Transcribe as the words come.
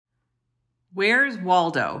Where's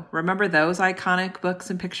Waldo? Remember those iconic books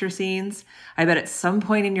and picture scenes? I bet at some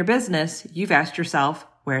point in your business, you've asked yourself,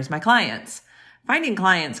 where's my clients? Finding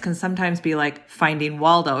clients can sometimes be like finding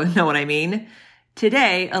Waldo, know what I mean?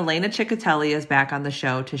 Today, Elena Ciccatelli is back on the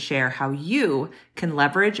show to share how you can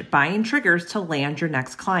leverage buying triggers to land your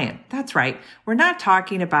next client. That's right. We're not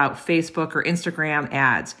talking about Facebook or Instagram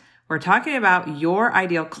ads. We're talking about your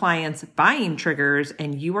ideal clients' buying triggers,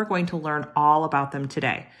 and you are going to learn all about them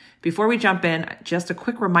today. Before we jump in, just a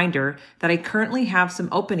quick reminder that I currently have some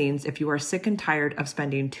openings if you are sick and tired of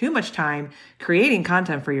spending too much time creating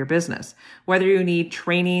content for your business. Whether you need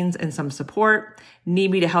trainings and some support,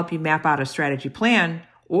 need me to help you map out a strategy plan,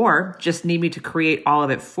 or just need me to create all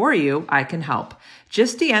of it for you, I can help.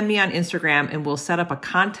 Just DM me on Instagram and we'll set up a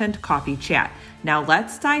content coffee chat. Now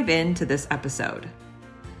let's dive into this episode.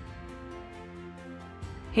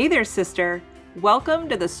 Hey there, sister. Welcome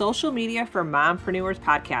to the Social Media for Mompreneurs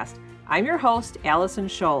podcast. I'm your host, Allison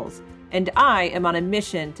Scholes, and I am on a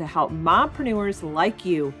mission to help mompreneurs like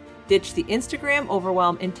you ditch the Instagram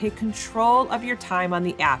overwhelm and take control of your time on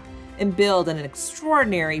the app and build an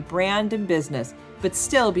extraordinary brand and business, but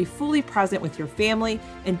still be fully present with your family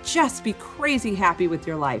and just be crazy happy with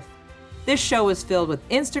your life. This show is filled with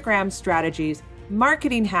Instagram strategies,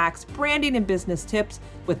 marketing hacks, branding and business tips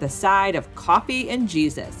with a side of coffee and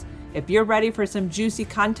Jesus. If you're ready for some juicy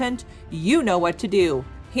content, you know what to do.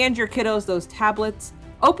 Hand your kiddos those tablets,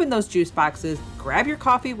 open those juice boxes, grab your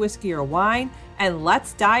coffee, whiskey, or wine, and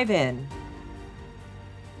let's dive in.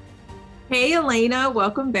 Hey, Elena,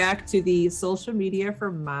 welcome back to the Social Media for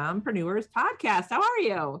Mompreneurs podcast. How are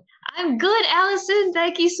you? I'm good, Allison.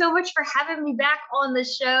 Thank you so much for having me back on the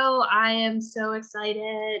show. I am so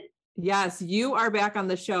excited. Yes, you are back on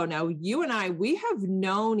the show. Now, you and I, we have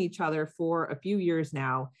known each other for a few years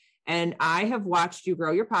now, and I have watched you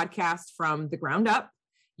grow your podcast from the ground up.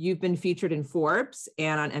 You've been featured in Forbes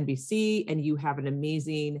and on NBC, and you have an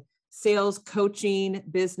amazing sales coaching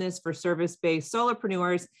business for service-based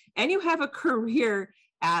solopreneurs, and you have a career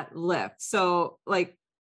at Lyft. So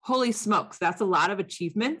holy smokes, that's a lot of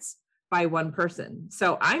achievements by one person.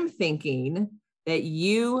 So I'm thinking that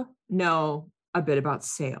you know a bit about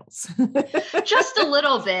sales. Just a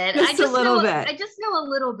little bit. I just know a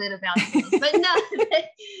little bit about sales, but no,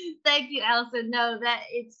 thank you, Allison. No, that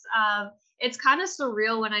it's kind of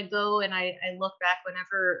surreal when I go and I look back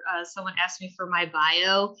whenever someone asks me for my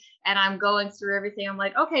bio and I'm going through everything. I'm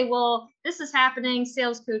like, okay, well, this is happening.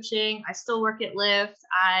 Sales coaching. I still work at Lyft.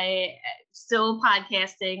 I still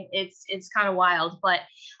podcasting. It's kind of wild, but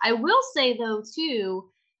I will say though, too,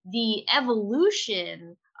 the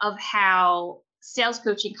evolution of how sales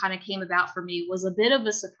coaching kind of came about for me was a bit of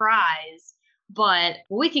a surprise, but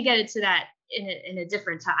we can get into that in a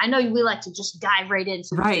different time. I know we like to just dive right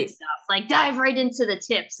into the big stuff, like dive right into the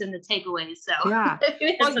tips and the takeaways. So yeah.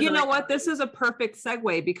 Well, you know what? This is a perfect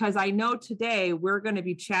segue because I know today we're going to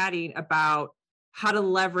be chatting about how to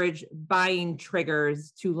leverage buying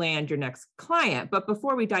triggers to land your next client. But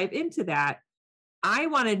before we dive into that, I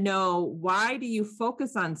want to know, why do you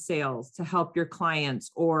focus on sales to help your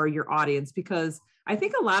clients or your audience? Because I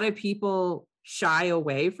think a lot of people shy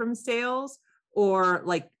away from sales, or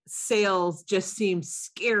sales just seems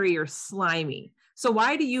scary or slimy. So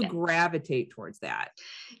why do you gravitate towards that?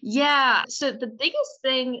 Yeah. So the biggest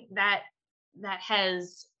thing that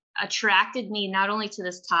has attracted me not only to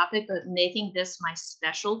this topic, but making this my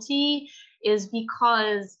specialty is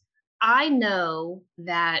because I know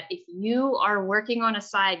that if you are working on a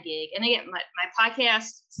side gig, and again, my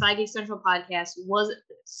podcast, Side Gig Central podcast, was a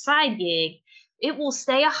side gig, it will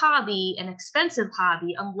stay a hobby, an expensive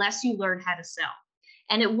hobby, unless you learn how to sell.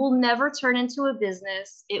 And it will never turn into a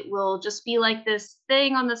business. It will just be like this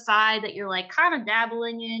thing on the side that you're kind of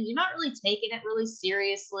dabbling in. You're not really taking it really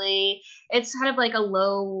seriously. It's kind of like a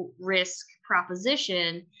low risk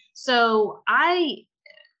proposition. So I,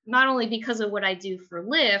 not only because of what I do for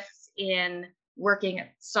Lyft, in working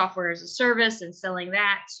at software as a service and selling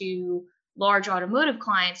that to large automotive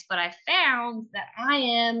clients, but I found that I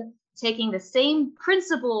am taking the same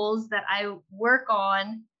principles that I work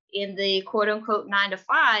on in the quote unquote 9 to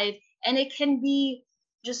 5, and it can be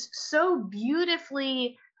just so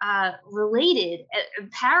beautifully related and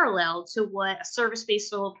parallel to what a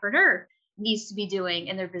service-based solopreneur needs to be doing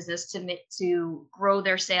in their business to grow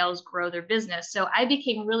their sales, grow their business. So I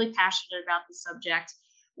became really passionate about the subject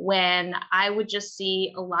when I would just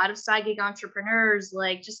see a lot of side gig entrepreneurs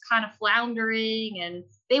just kind of floundering, and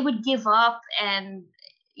they would give up. And,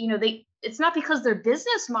 it's not because their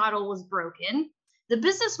business model was broken. The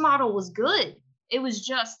business model was good. It was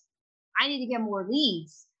just, I need to get more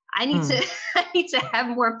leads. I need to have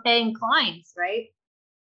more paying clients, right?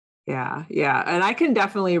 Yeah. Yeah. And I can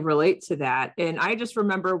definitely relate to that. And I just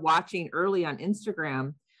remember watching early on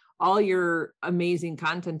Instagram all your amazing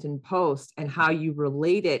content and posts and how you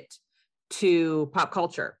relate it to pop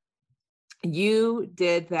culture. You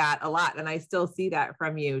did that a lot. And I still see that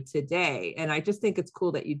from you today. And I just think it's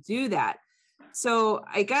cool that you do that. So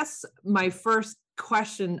I guess my first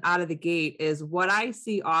question out of the gate is what I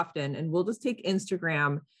see often, and we'll just take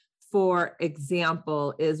Instagram for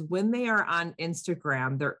example, is when they are on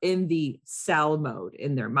Instagram, they're in the sell mode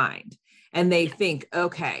in their mind. And they think,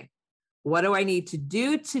 okay, what do I need to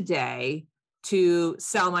do today to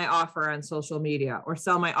sell my offer on social media or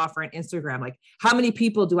sell my offer on Instagram? Like, how many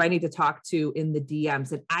people do I need to talk to in the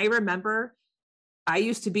DMs? And I remember I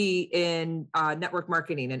used to be in network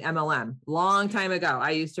marketing and MLM long time ago.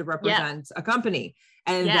 I used to represent a company,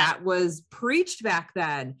 and that was preached back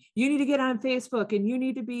then. You need to get on Facebook and you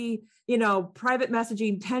need to be, private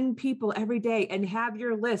messaging 10 people every day and have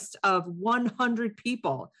your list of 100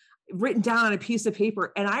 people written down on a piece of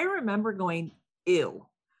paper. And I remember going, ew,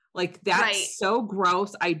 like that's so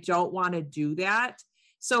gross. I don't want to do that.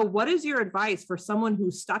 So what is your advice for someone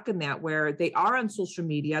who's stuck in that, where they are on social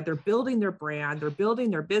media, they're building their brand, they're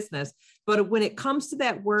building their business, but when it comes to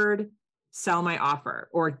that word, sell my offer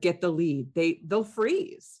or get the lead, they'll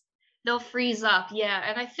freeze. They'll freeze up. Yeah.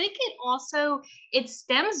 And I think it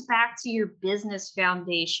stems back to your business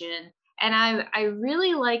foundation. And I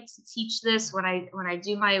really like to teach this when I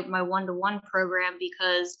do my one-to-one program,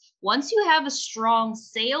 because once you have a strong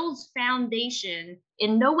sales foundation,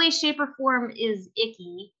 in no way, shape, or form is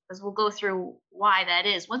icky, because we'll go through why that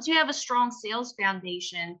is. Once you have a strong sales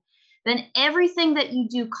foundation, then everything that you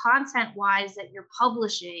do content-wise that you're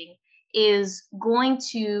publishing is going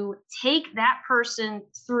to take that person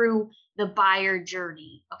through the buyer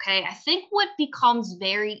journey. Okay. I think what becomes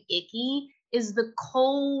very icky is the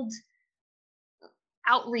cold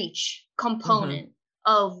outreach component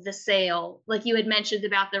of the sale. Like you had mentioned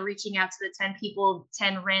about the reaching out to the 10 people,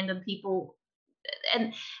 10 random people.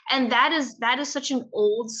 And that is such an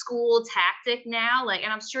old school tactic now. Like,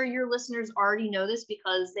 and I'm sure your listeners already know this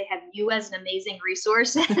because they have you as an amazing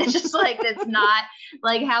resource. And it's just like, that's not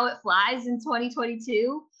like how it flies in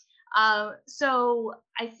 2022. So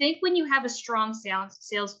I think when you have a strong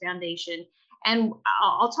sales foundation, and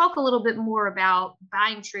I'll talk a little bit more about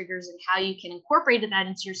buying triggers and how you can incorporate that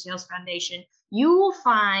into your sales foundation, you will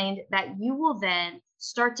find that you will then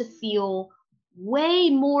start to feel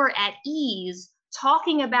way more at ease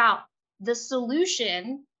talking about the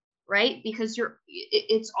solution, right? Because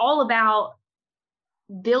it's all about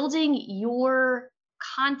building your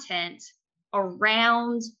content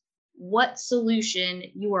around what solution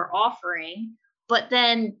you are offering, but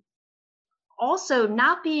then also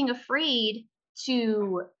not being afraid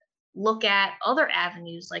to look at other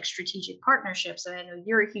avenues like strategic partnerships. And I know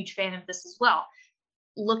you're a huge fan of this as well.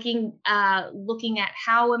 Looking at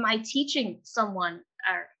how am I teaching someone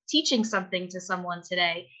or teaching something to someone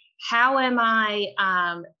today? How am I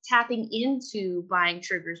tapping into buying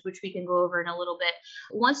triggers, which we can go over in a little bit.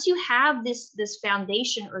 Once you have this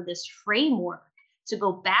foundation or this framework to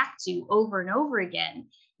go back to over and over again,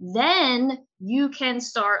 then you can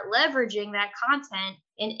start leveraging that content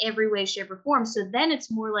in every way, shape, or form. So then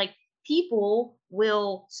it's more like people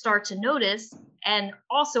will start to notice. And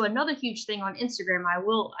also another huge thing on Instagram, I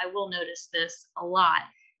will notice this a lot,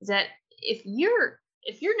 is that if you're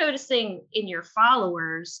noticing in your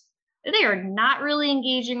followers that they are not really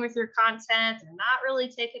engaging with your content, they're not really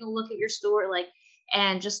taking a look at your store,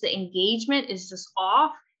 and just the engagement is just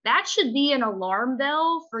off, that should be an alarm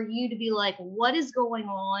bell for you to be like, what is going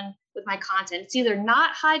on with my content? It's either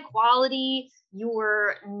not high quality,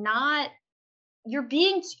 you're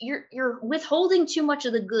withholding too much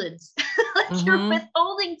of the goods. You're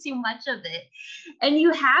withholding too much of it. And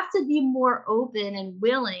you have to be more open and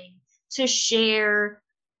willing to share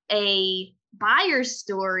a buyer's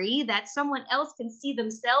story that someone else can see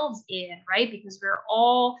themselves in, right? Because we're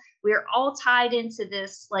all tied into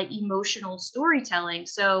this like emotional storytelling.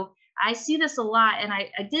 So I see this a lot, and I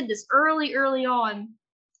did this early on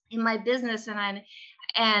in my business,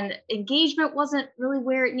 and engagement wasn't really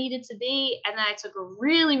where it needed to be. And then I took a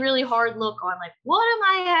really, really hard look on like, what am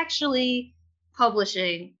I actually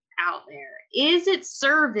publishing out there? Is it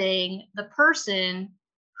serving the person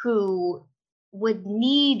who would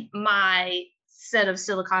need my set of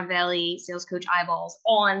Silicon Valley sales coach eyeballs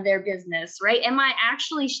on their business, right? Am I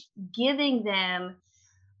actually giving them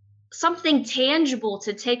something tangible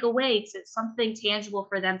to take away, to something tangible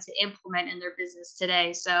for them to implement in their business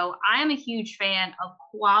today? So I am a huge fan of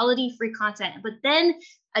quality free content, but then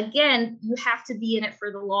again, you have to be in it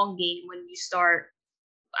for the long game when you start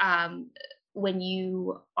when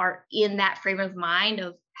you are in that frame of mind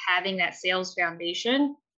of having that sales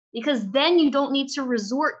foundation, because then you don't need to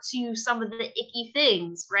resort to some of the icky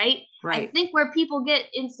things, right? I Right. think where people get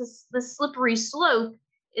into the slippery slope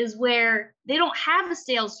is where they don't have a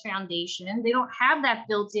sales foundation. They don't have that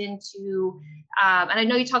built into, and I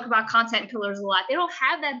know you talk about content pillars a lot. They don't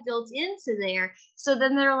have that built into there. So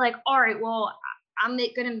then they're like, all right, well, I'm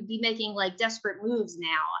going to be making like desperate moves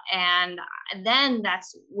now. And then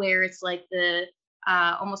that's where it's like the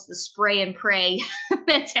almost the spray and pray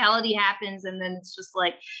mentality happens. And then it's just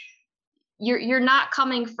like, you're not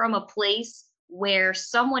coming from a place where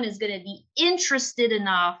someone is going to be interested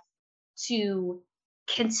enough to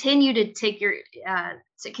continue to take your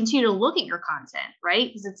to continue to look at your content,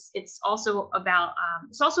 right? Because it's also about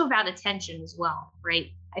attention as well,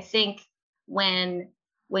 right? I think when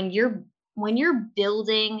when you're when you're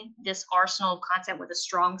building this arsenal of content with a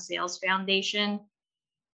strong sales foundation,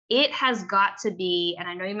 it has got to be, and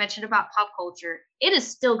I know you mentioned about pop culture, it has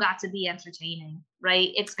still got to be entertaining, right?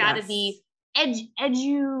 It's got to Yes. be I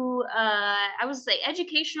would say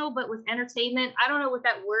educational, but with entertainment. I don't know what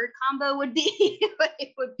that word combo would be, but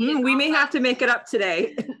it would be a We may combo. have to make it up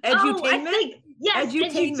today. Oh, I Edutainment? think, yes,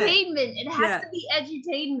 Edutainment. edutainment. It has Yeah. to be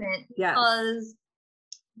edutainment Yes. because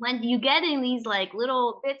when you get in these like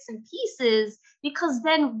little bits and pieces, because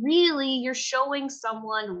then really you're showing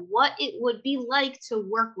someone what it would be like to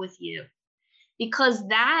work with you, because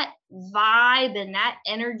that vibe and that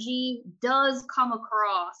energy does come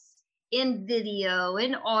across in video,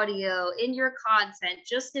 in audio, in your content,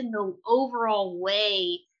 just in the overall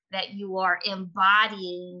way that you are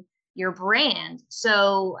embodying your brand.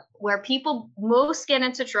 So where people most get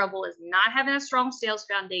into trouble is not having a strong sales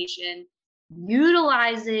foundation,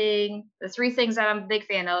 utilizing the three things that I'm a big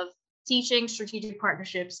fan of: teaching, strategic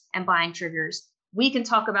partnerships, and buying triggers. We can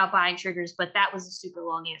talk about buying triggers, but that was a super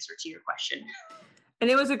long answer to your question. And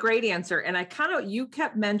it was a great answer. And you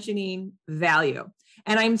kept mentioning value.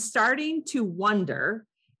 And I'm starting to wonder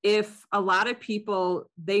if a lot of people,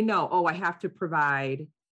 they know, oh, I have to provide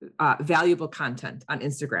valuable content on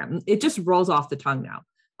Instagram. It just rolls off the tongue now.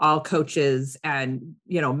 All coaches and,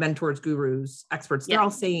 mentors, gurus, experts, they're all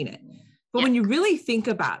saying it. But when you really think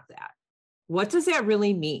about that, what does that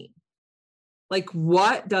really mean? Like,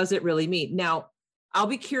 what does it really mean? Now, I'll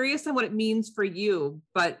be curious on what it means for you,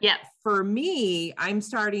 but for me, I'm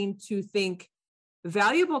starting to think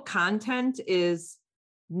valuable content is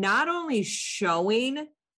not only showing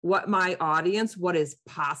what is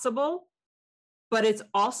possible, but it's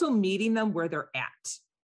also meeting them where they're at.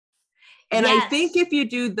 And I think if you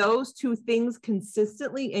do those two things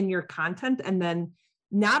consistently in your content, and then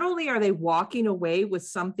not only are they walking away with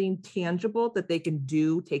something tangible that they can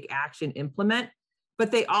do, take action, implement,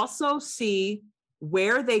 but they also see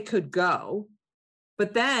where they could go,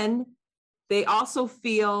 but then they also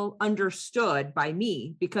feel understood by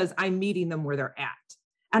me because I'm meeting them where they're at.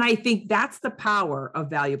 And I think that's the power of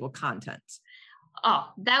valuable content. Oh,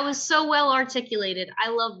 that was so well articulated. I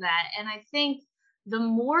love that. And I think the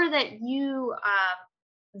more that you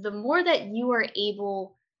are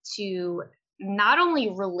able to not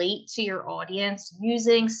only relate to your audience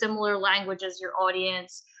using similar language as your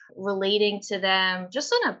audience, relating to them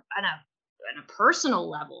just on a personal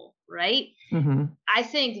level, right? Mm-hmm. I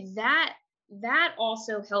think that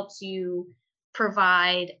also helps you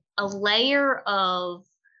provide a layer of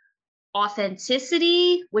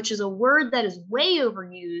authenticity, which is a word that is way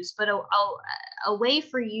overused, but a way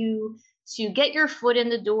for you to get your foot in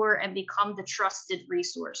the door and become the trusted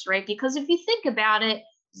resource, right? Because if you think about it,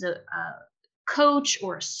 as a coach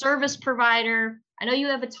or a service provider, I know you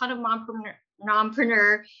have a ton of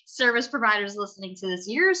mompreneur service providers listening to this.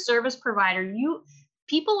 You're a service provider.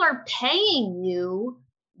 People are paying you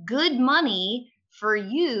good money for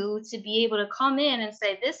you to be able to come in and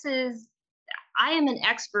say, I am an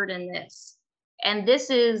expert in this. And this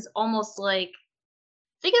is almost like,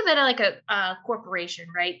 think of it like a corporation,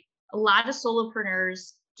 right? A lot of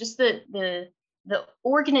solopreneurs, just the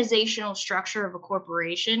organizational structure of a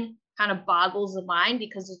corporation kind of boggles the mind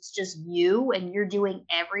because it's just you and you're doing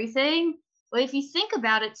everything. But if you think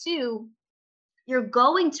about it too, you're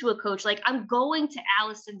going to a coach. Like, I'm going to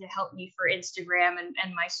Allison to help me for Instagram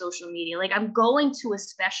and my social media. Like, I'm going to a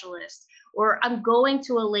specialist, or I'm going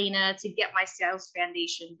to Elena to get my sales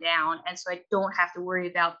foundation down. And so I don't have to worry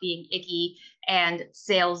about being icky and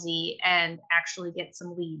salesy and actually get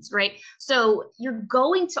some leads, right? So you're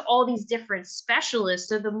going to all these different specialists.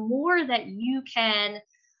 So the more that you can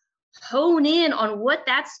hone in on what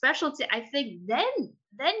that specialty, I think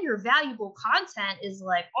then your valuable content is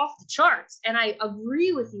like off the charts. And I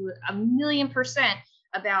agree with you 1,000,000%.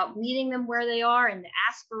 about meeting them where they are and the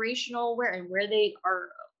aspirational where they are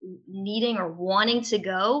needing or wanting to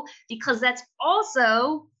go, because that's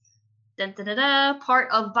also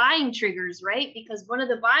part of buying triggers, right? Because one of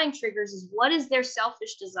the buying triggers is, what is their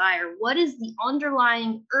selfish desire? What is the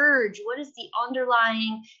underlying urge? What is the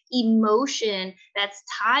underlying emotion that's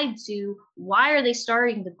tied to why are they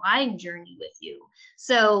starting the buying journey with you?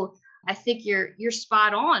 So I think you're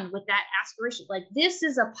spot on with that aspiration. Like, this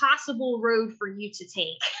is a possible road for you to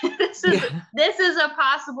take. This is a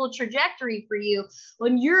possible trajectory for you.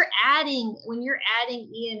 When you're adding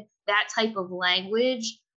in that type of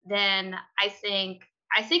language, then I think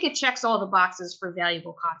it checks all the boxes for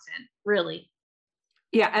valuable content, really.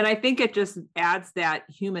 Yeah. And I think it just adds that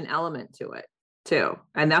human element to it too.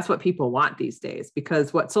 And that's what people want these days,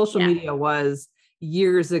 because what social media was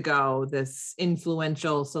years ago, this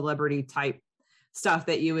influential celebrity type stuff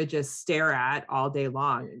that you would just stare at all day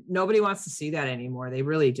long. Nobody wants to see that anymore. They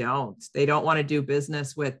really don't. They don't want to do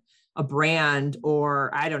business with a brand, or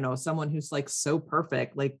I don't know, someone who's like so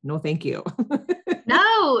perfect. Like, no, thank you.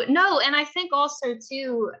 No. And I think also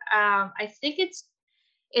too, I think it's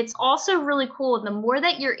also really cool. And the more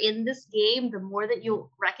that you're in this game, the more that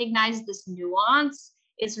you'll recognize this nuance.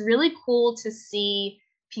 It's really cool to see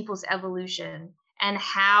people's evolution and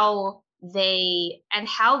how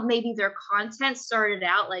maybe their content started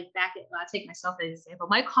out, like back at, I'll take myself as an example.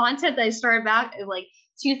 My content that I started back in like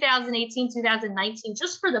 2018, 2019,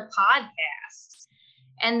 just for the podcast.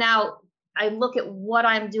 And now I look at what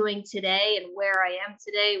I'm doing today and where I am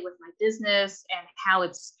today with my business and how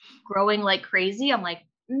it's growing like crazy. I'm like,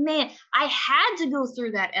 man, I had to go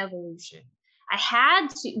through that evolution. I had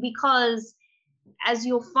to, because as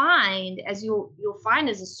you'll find as a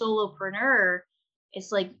solopreneur,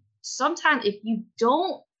 it's like, sometimes if you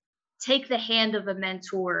don't take the hand of a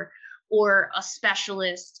mentor or a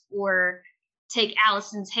specialist, or take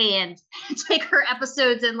Allison's hand, take her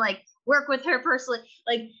episodes and like work with her personally,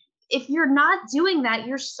 like, if you're not doing that,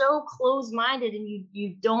 you're so closed-minded, and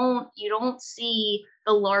you don't see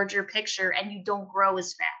the larger picture, and you don't grow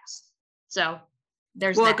as fast. So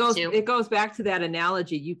there's that too. It goes back to that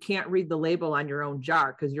analogy. You can't read the label on your own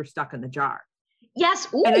jar because you're stuck in the jar. Yes.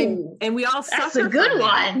 Ooh, and we all that's a good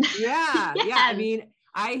one. Yeah. Yes. Yeah.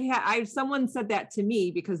 I mean, someone said that to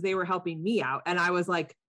me because they were helping me out. And I was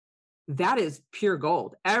like, that is pure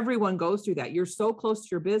gold. Everyone goes through that. You're so close to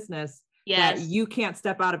your business that you can't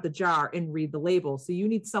step out of the jar and read the label. So you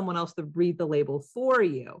need someone else to read the label for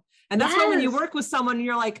you. And that's why when you work with someone,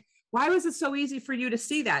 you're like, why was it so easy for you to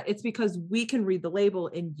see that? It's because we can read the label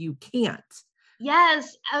and you can't.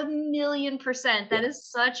 Yes, 1,000,000%. That is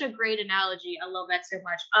such a great analogy. I love that so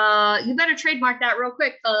much. You better trademark that real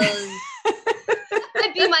quick, because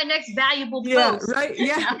might be my next valuable post. Right.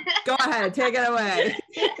 Yeah. Go ahead. Take it away.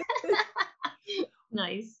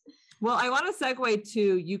 Nice. Well, I want to segue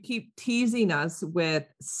to, you keep teasing us with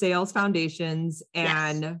sales foundations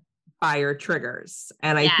and buyer triggers.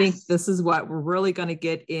 And I think this is what we're really going to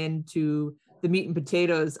get into, the meat and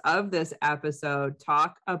potatoes of this episode.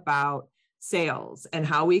 Talk about sales and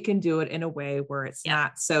how we can do it in a way where it's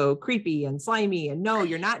not so creepy and slimy. And no,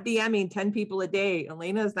 you're not DMing 10 people a day.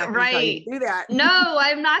 Elena's not going to tell you to do that. No,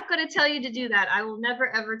 I'm not going to tell you to do that. I will never,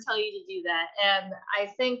 ever tell you to do that. And I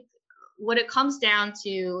think what it comes down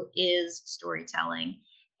to is storytelling.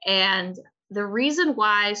 And the reason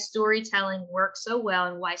why storytelling works so well,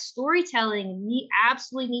 and why storytelling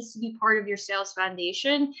absolutely needs to be part of your sales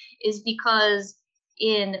foundation, is because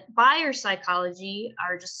in buyer psychology,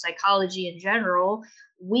 or just psychology in general,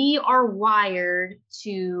 we are wired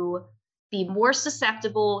to be more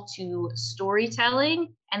susceptible to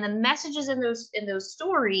storytelling, and the messages in those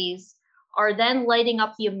stories are then lighting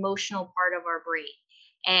up the emotional part of our brain.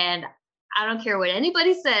 And I don't care what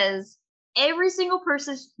anybody says, every single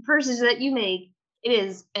purchase that you make, it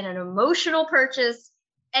is an emotional purchase,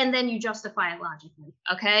 and then you justify it logically.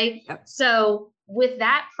 Okay. Yep. So with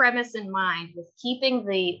that premise in mind, with keeping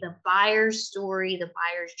the buyer's story, the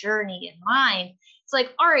buyer's journey in mind, it's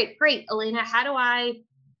like, all right, great, Elena, how do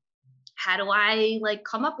I like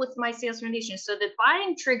come up with my sales foundation? So the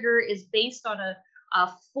buying trigger is based on a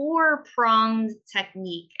 4-pronged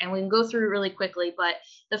technique, and we can go through it really quickly. But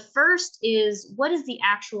the first is, what is the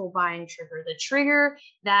actual buying trigger? The trigger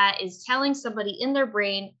that is telling somebody in their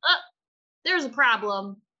brain, oh, there's a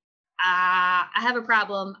problem. I have a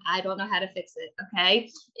problem. I don't know how to fix it. Okay.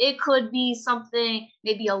 It could be something,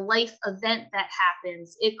 maybe a life event that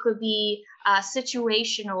happens. It could be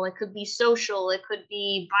situational. It could be social. It could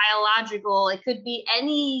be biological. It could be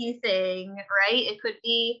anything, right? It could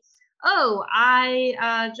be, oh,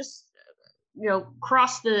 I just,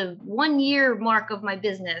 crossed the 1-year mark of my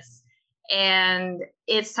business, and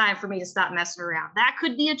it's time for me to stop messing around. That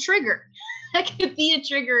could be a trigger. That could be a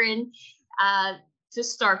trigger in to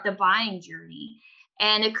start the buying journey.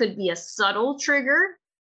 And it could be a subtle trigger,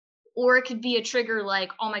 or it could be a trigger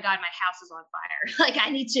like, oh my God, my house is on fire. Like I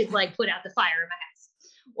need to like put out the fire in my house.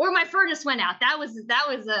 Or my furnace went out. That was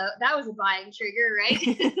a buying trigger, right?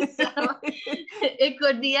 So it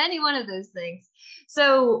could be any one of those things.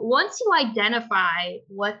 So once you identify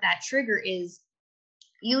what that trigger is,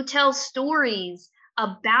 you tell stories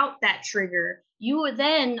about that trigger. You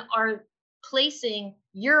then are placing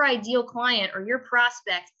your ideal client or your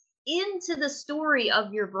prospect into the story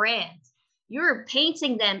of your brand. You're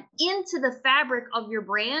painting them into the fabric of your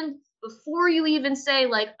brand before you even say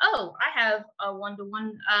like, oh, I have a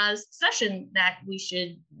one-to-one session that you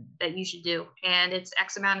should do, and it's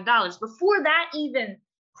X amount of dollars. Before that even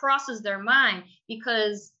crosses their mind,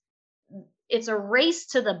 because it's a race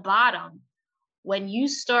to the bottom when you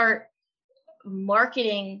start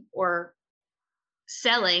marketing or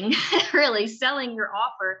selling, really selling your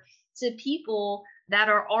offer to people that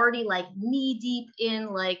are already like knee deep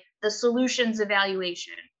in like the solutions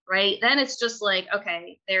evaluation, right? Then it's just like,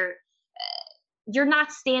 okay, you're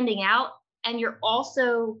not standing out, and you're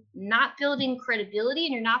also not building credibility,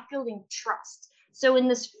 and you're not building trust. So in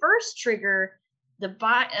this first trigger, the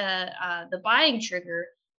buying trigger,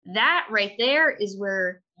 that right there is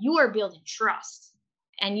where you are building trust,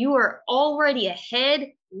 and you are already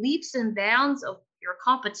ahead leaps and bounds of your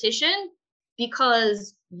competition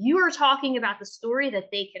because you are talking about the story that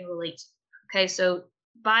they can relate to. Okay, so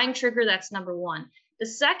buying trigger, that's number one. The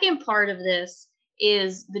second part of this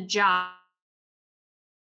is the job.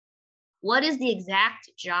 What is the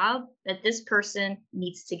exact job that this person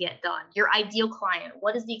needs to get done? Your ideal client,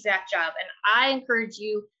 what is the exact job? And I encourage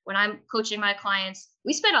you, when I'm coaching my clients,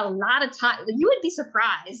 we spend a lot of time, you would be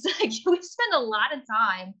surprised. We spend a lot of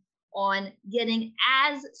time on getting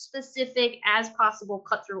as specific as possible,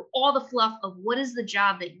 cut through all the fluff of what is the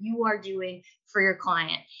job that you are doing for your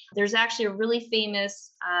client. There's actually a really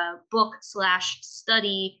famous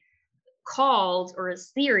book/study called, or a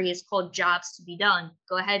theory is called Jobs to be Done.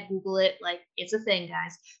 Go ahead, Google it. Like, it's a thing,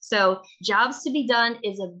 guys. So Jobs to be Done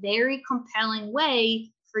is a very compelling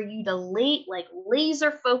way for you to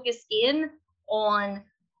laser focus in on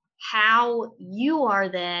how you are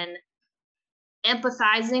then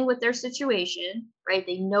empathizing with their situation, right?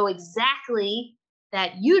 They know exactly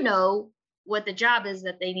that you know what the job is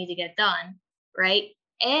that they need to get done, right?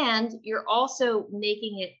 And you're also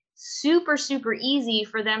making it super, super easy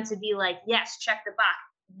for them to be like, yes, check the box.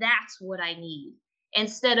 That's what I need.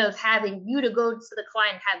 Instead of having you to go to the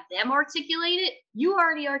client and have them articulate it, you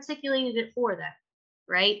already articulated it for them,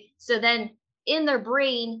 right? So then in their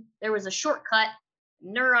brain, there was a shortcut,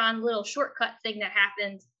 little shortcut thing that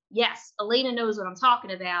happened. Yes, Elena knows what I'm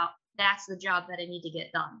talking about. That's the job that I need to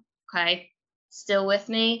get done. Okay. Still with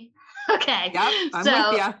me? Okay. Yep, I'm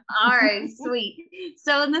with you. All right, sweet.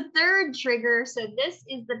 So in the third trigger, so this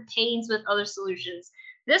is the pains with other solutions.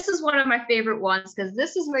 This is one of my favorite ones because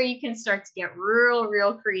this is where you can start to get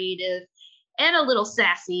real creative and a little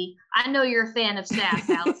sassy. I know you're a fan of sass,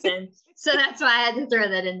 Allison, so that's why I had to throw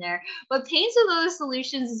that in there. But pains with other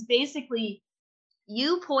solutions is basically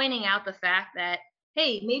you pointing out the fact that,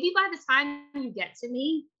 hey, maybe by the time you get to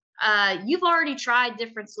me, you've already tried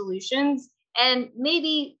different solutions, and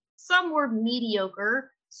maybe some were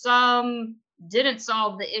mediocre, some didn't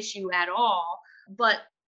solve the issue at all. But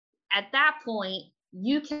at that point,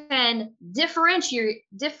 you can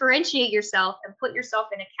differentiate yourself and put yourself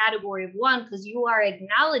in a category of one, because you are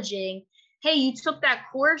acknowledging, hey, you took that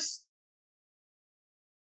course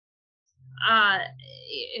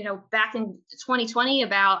back in 2020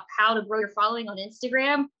 about how to grow your following on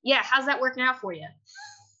Instagram. Yeah, how's that working out for you?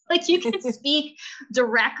 Like, you can speak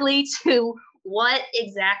directly to what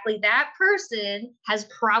exactly that person has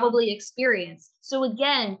probably experienced. So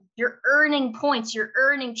again, you're earning points, you're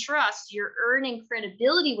earning trust, you're earning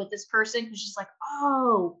credibility with this person, because she's like,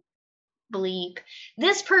 oh, bleep,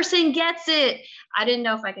 this person gets it. I didn't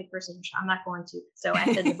know if I could curse it. I'm not going to, so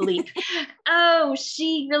I said the bleep. Oh,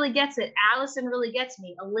 she really gets it. Allison really gets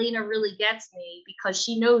me. Elena really gets me, because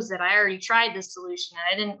she knows that I already tried this solution and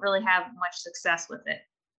I didn't really have much success with it.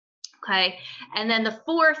 Okay. And then the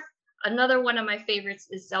fourth, another one of my favorites,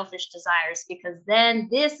 is selfish desires, because then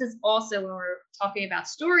this is also, when we're talking about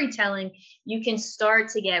storytelling, you can start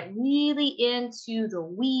to get really into the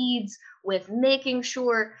weeds with making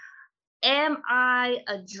sure, am I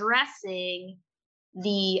addressing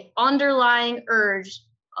the underlying urge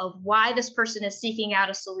of why this person is seeking out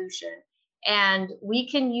a solution? And we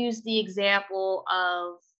can use the example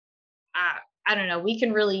of I don't know, we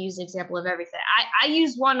can really use an example of everything. I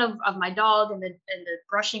use one of my dog and the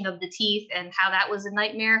brushing of the teeth and how that was a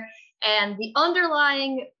nightmare. And the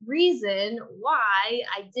underlying reason why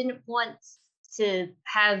I didn't want to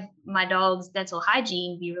have my dog's dental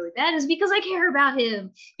hygiene be really bad is because I care about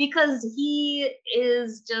him, because he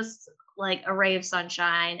is just like a ray of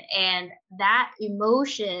sunshine. And that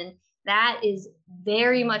emotion, that is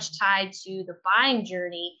very much tied to the buying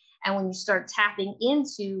journey. And when you start tapping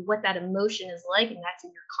into what that emotion is like, and that's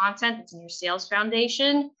in your content, it's in your sales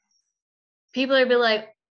foundation, people are be like,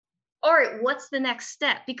 all right, what's the next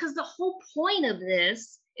step? Because the whole point of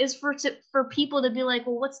this is for people to be like,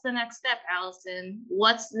 well, what's the next step, Allison?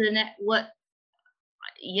 What's the next,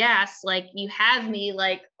 yes, like you have me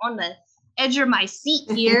like on the edge of my seat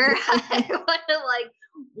here. What do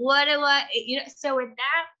I, so at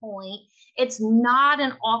that point, it's not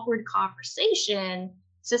an awkward conversation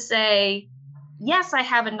to say, yes, I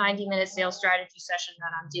have a 90-minute sales strategy session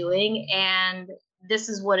that I'm doing, and this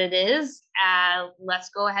is what it is. Let's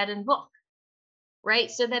go ahead and book,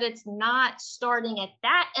 right? So that it's not starting at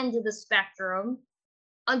that end of the spectrum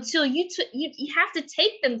until you have to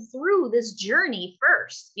take them through this journey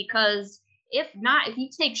first, because if not, if you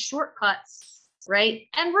take shortcuts, right?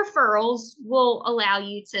 And referrals will allow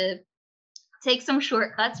you to take some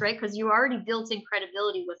shortcuts, right? Because you already built in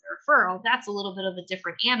credibility with a referral. That's a little bit of a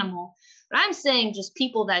different animal. But I'm saying just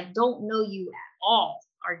people that don't know you at all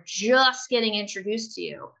are just getting introduced to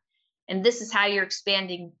you. And this is how you're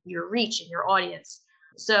expanding your reach and your audience.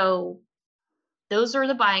 So those are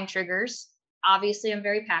the buying triggers. Obviously, I'm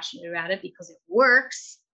very passionate about it because it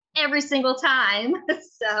works every single time.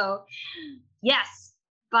 So yes,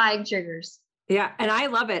 buying triggers. Yeah. And I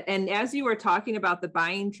love it. And as you were talking about the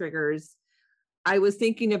buying triggers, I was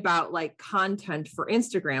thinking about like content for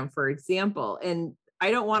Instagram, for example. And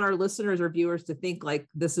I don't want our listeners or viewers to think like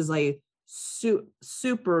this is a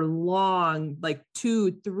super long, like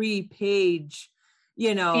 2-3 page,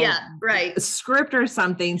 script or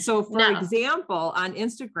something. So for example, on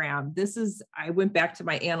Instagram, I went back to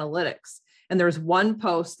my analytics, and there's one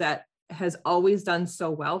post that has always done so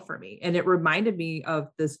well for me. And it reminded me of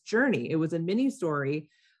this journey. It was a mini story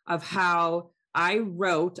of how I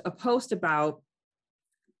wrote a post about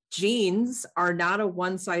jeans are not a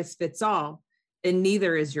one size fits all, and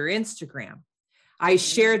neither is your Instagram. I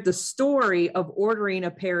shared the story of ordering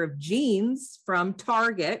a pair of jeans from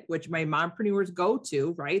Target, which my mompreneurs go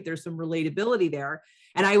to, right? There's some relatability there.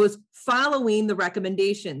 And I was following the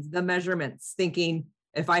recommendations, the measurements, thinking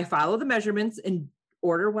if I follow the measurements and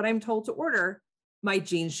order what I'm told to order, my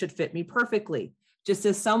jeans should fit me perfectly. Just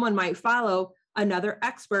as someone might follow another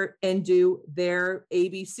expert and do their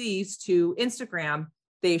ABCs to Instagram,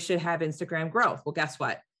 they should have Instagram growth. Well, guess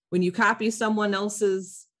what? When you copy someone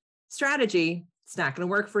else's strategy, it's not going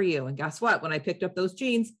to work for you. And guess what? When I picked up those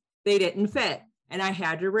jeans, they didn't fit, and I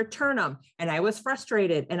had to return them, and I was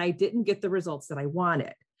frustrated, and I didn't get the results that I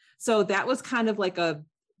wanted. So that was kind of like a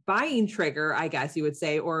buying trigger, I guess you would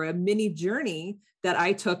say, or a mini journey that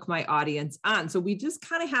I took my audience on. So we just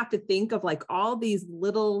kind of have to think of like all these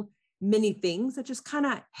little mini things that just kind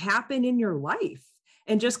of happen in your life.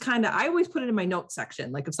 And just kind of, I always put it in my notes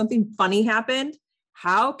section. Like if something funny happened,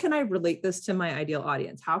 how can I relate this to my ideal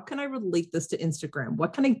audience? How can I relate this to Instagram?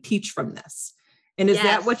 What can I teach from this? And is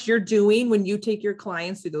that what you're doing when you take your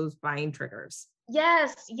clients through those buying triggers?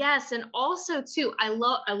 Yes. And also too, I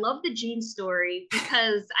love the jean story,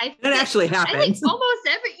 because that actually happens. I think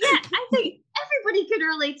I think everybody can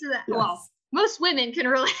relate to that. Yes. Well, most women can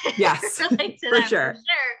relate, yes, relate to for that sure. For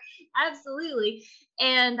sure. Absolutely.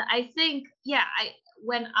 And I think,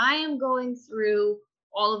 when I am going through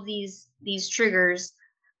all of these triggers,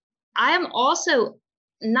 I am also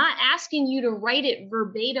not asking you to write it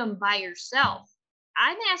verbatim by yourself.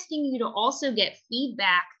 I'm asking you to also get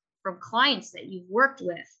feedback from clients that you've worked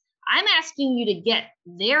with. I'm asking you to get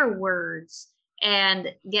their words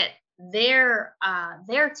and get their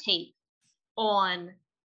take on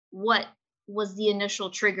what was the initial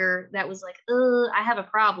trigger that was like, I have a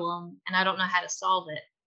problem and I don't know how to solve it.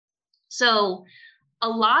 So a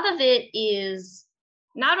lot of it is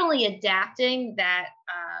not only adapting that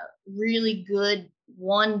really good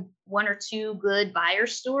one or two good buyer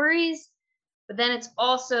stories, but then it's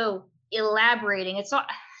also elaborating. It's all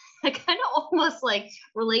kind of almost like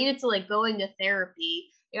related to like going to therapy.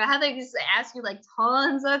 How they just ask you like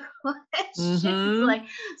tons of questions, like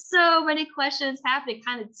so many questions happening,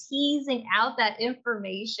 kind of teasing out that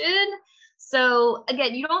information. So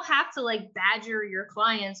again, you don't have to like badger your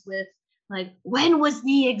clients with like, when was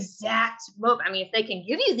the exact moment? I mean, if they can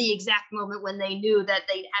give you the exact moment when they knew that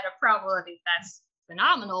they had a problem, I think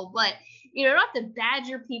phenomenal, but you don't have to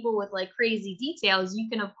badger people with like crazy details. You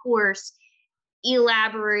can, of course,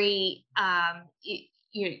 elaborate,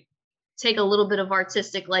 you take a little bit of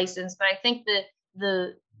artistic license, but I think that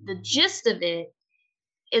the gist of it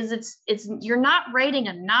is it's you're not writing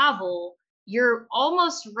a novel, you're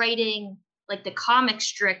almost writing like the comic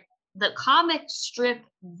strip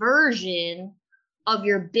version of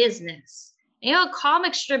your business. You know, a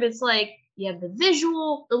comic strip, it's like you have the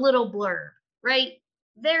visual, the little blurb, right?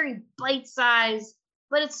 Very bite-sized,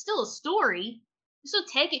 but it's still a story. So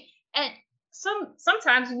take it, and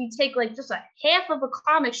sometimes if you take like just a half of a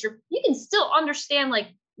comic strip, you can still understand like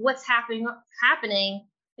what's happening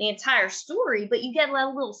the entire story, but you get a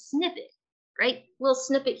little snippet, right? A little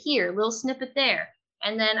snippet here, a little snippet there.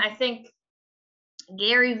 And then I think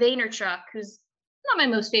Gary Vaynerchuk, who's not my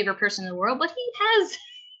most favorite person in the world, but he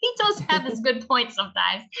does have his good points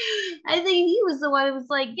sometimes. I think he was the one who was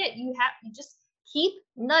like, yeah, you just keep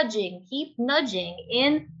nudging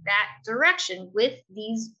in that direction with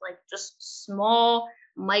these like just small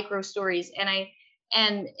micro stories.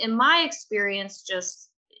 And in my experience, just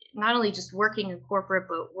not only just working in corporate,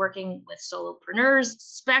 but working with solopreneurs,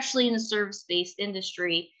 especially in the service-based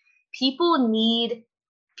industry, people need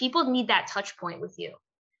that touch point with you.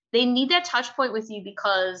 They need that touch point with you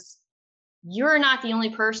because you're not the only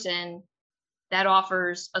person that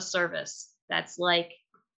offers a service that's like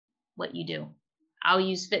what you do. I'll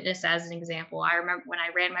use fitness as an example. I remember when I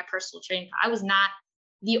ran my personal training, I was not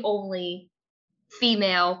the only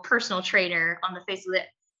female personal trainer on the face of it.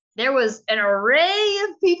 There was an array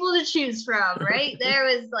of people to choose from, right? There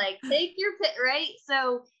was like, take your pick, right?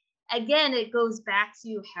 So again, it goes back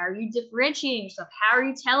to how are you differentiating yourself? How are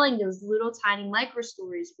you telling those little tiny micro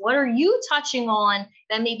stories? What are you touching on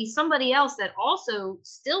that maybe somebody else that also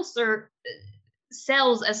still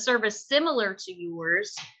sells a service similar to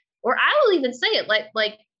yours, or I will even say it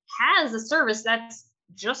like has a service that's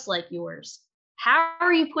just like yours? How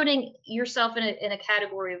are you putting yourself in a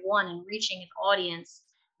category of one and reaching an audience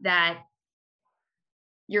that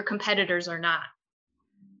your competitors are not?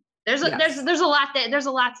 There's a lot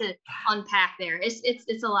to unpack there.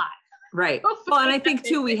 It's a lot. Right. Well, and I think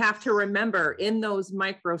too, we have to remember in those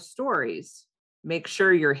micro stories, make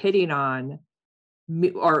sure you're hitting on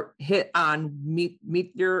meet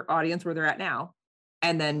your audience where they're at now,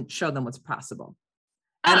 and then show them what's possible.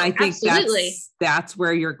 And I think that's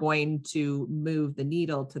where you're going to move the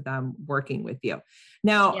needle to them working with you.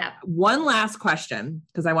 Now, one last question,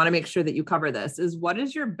 because I want to make sure that you cover this, is what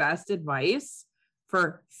is your best advice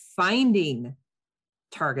for finding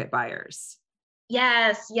target buyers?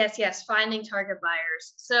 Yes. Finding target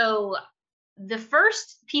buyers. So the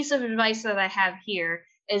first piece of advice that I have here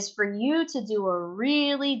is for you to do a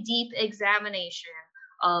really deep examination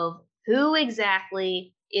of who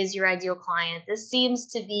exactly is your ideal client. There seems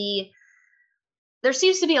to be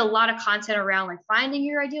a lot of content around like finding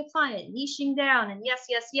your ideal client, niching down, and yes.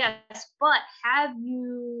 But have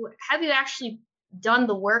you actually done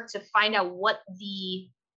the work to find out what the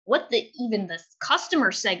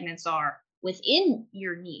customer segments are within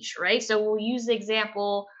your niche, right? So we'll use the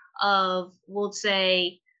example of, we'll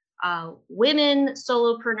say, women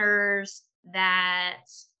solopreneurs that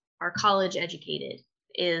are college educated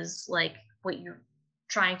is like what you're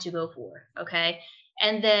trying to go for, okay?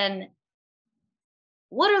 And then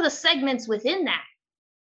what are the segments within that?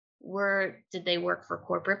 Did they work for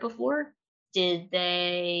corporate before? Did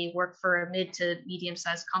they work for a mid to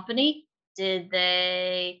medium-sized company? Did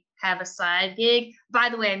they have a side gig? By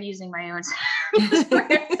the way, I'm using my own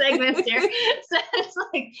segments here. So it's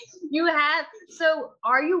like so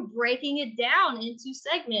are you breaking it down into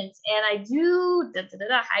segments? And I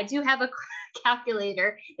do have a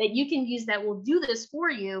calculator that you can use that will do this for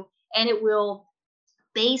you. And it will,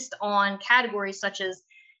 based on categories such as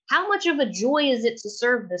how much of a joy is it to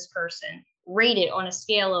serve this person, rate it on a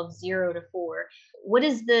scale of 0 to 4. What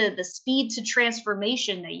is the speed to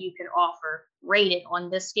transformation that you can offer, rate it on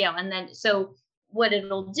this scale. And then, so what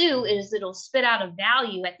it'll do is it'll spit out a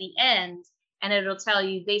value at the end, and it'll tell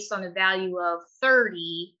you based on a value of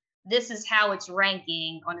 30, this is how it's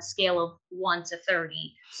ranking on a scale of 1 to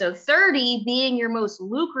 30. So 30 being your most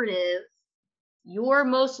lucrative, your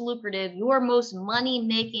most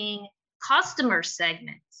money-making customer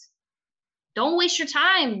segment. Don't waste your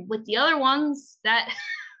time with the other ones that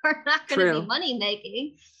are not going to be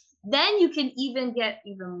money-making. Then you can even get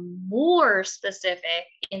even more specific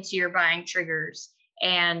into your buying triggers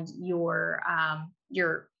and your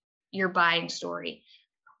buyer story.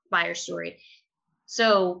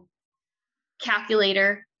 So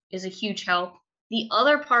calculator is a huge help. The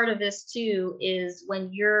other part of this too is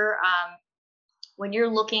when you're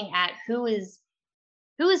looking at who is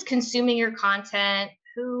is consuming your content,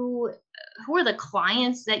 who are the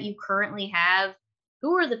clients that you currently have,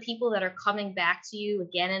 who are the people that are coming back to you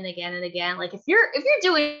again and again and again. Like if you're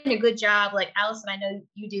doing a good job, like Allison, I know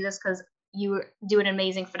you do this because you do an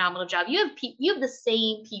amazing, phenomenal job. You have the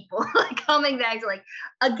same people like coming back to like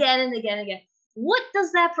again and again and again. What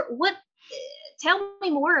does that? Tell me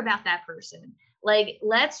more about that person. Like,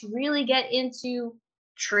 let's really get into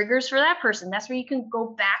triggers for that person. That's where you can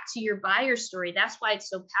go back to your buyer story. That's why it's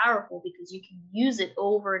so powerful, because you can use it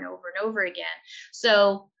over and over and over again.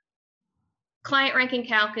 So client ranking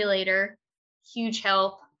calculator, huge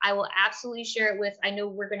help. I will absolutely share it with, I know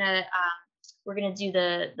we're going to do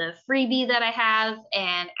the freebie that I have,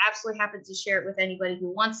 and absolutely happy to share it with anybody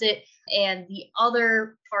who wants it. And the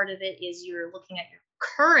other part of it is you're looking at your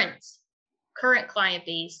current client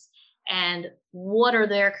base and what are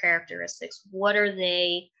their characteristics? What are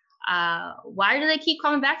they? Why do they keep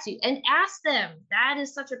coming back to you? And ask them. That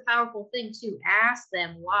is such a powerful thing too. Ask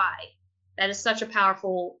them why. That is such a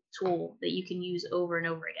powerful tool that you can use over and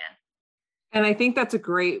over again. And I think that's a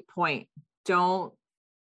great point. Don't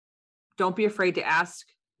be afraid to ask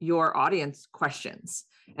your audience questions.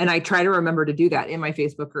 And I try to remember to do that in my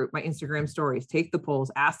Facebook group, my Instagram stories, take the polls,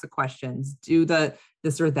 ask the questions, do the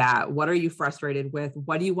this or that. What are you frustrated with?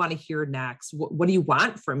 What do you want to hear next? What do you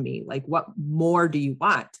want from me? Like, what more do you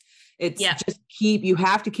want? It's just you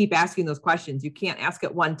have to keep asking those questions. You can't ask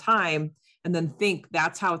it one time and then think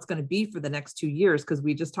that's how it's going to be for the next 2 years. Because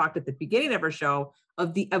we just talked at the beginning of our show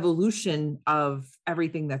of the evolution of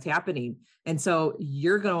everything that's happening. And so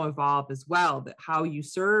you're going to evolve as well. That how you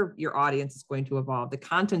serve your audience is going to evolve. The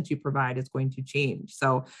content you provide is going to change.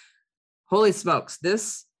 So holy smokes,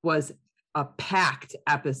 this was a packed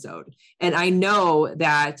episode. And I know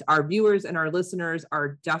that our viewers and our listeners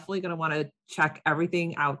are definitely going to want to check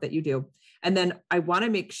everything out that you do. And then I want to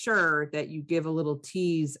make sure that you give a little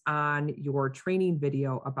tease on your training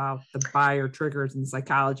video about the buyer triggers and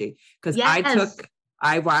psychology. Because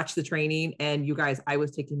I watched the training, and you guys, I was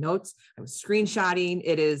taking notes. I was screenshotting.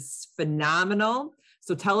 It is phenomenal.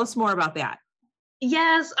 So tell us more about that.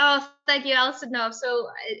 Yes. Oh, thank you, Allison. No, so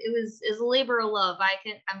it was a labor of love.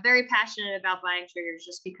 I'm very passionate about buying triggers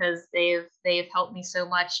just because they've helped me so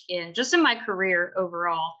much in my career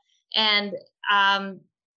overall. And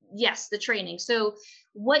yes, the training. So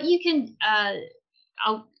what you can,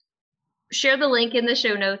 I'll share the link in the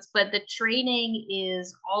show notes, but the training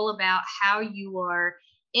is all about how you are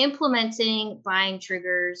implementing buying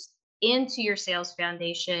triggers into your sales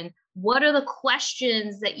foundation. What are the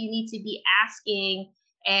questions that you need to be asking,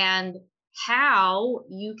 and how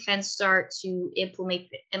you can start to implement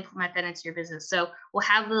that into your business. So we'll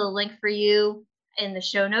have the link for you in the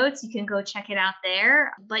show notes. You can go check it out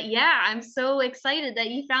there. But yeah, I'm so excited that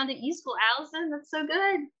you found it useful, Allison. That's so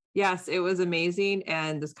good. Yes, it was amazing.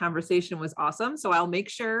 And this conversation was awesome. So I'll make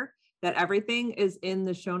sure that everything is in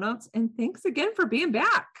the show notes. And thanks again for being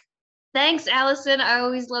back. Thanks, Allison. I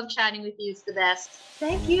always love chatting with you. It's the best.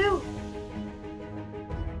 Thank you.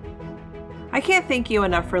 I can't thank you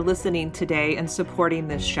enough for listening today and supporting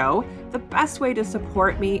this show. The best way to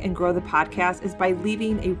support me and grow the podcast is by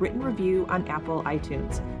leaving a written review on Apple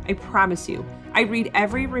iTunes. I promise you, I read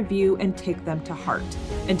every review and take them to heart.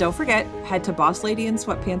 And don't forget, head to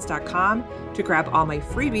BossLadyInSweatPants.com to grab all my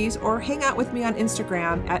freebies or hang out with me on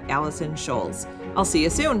Instagram at Allison Scholes. I'll see you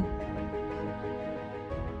soon.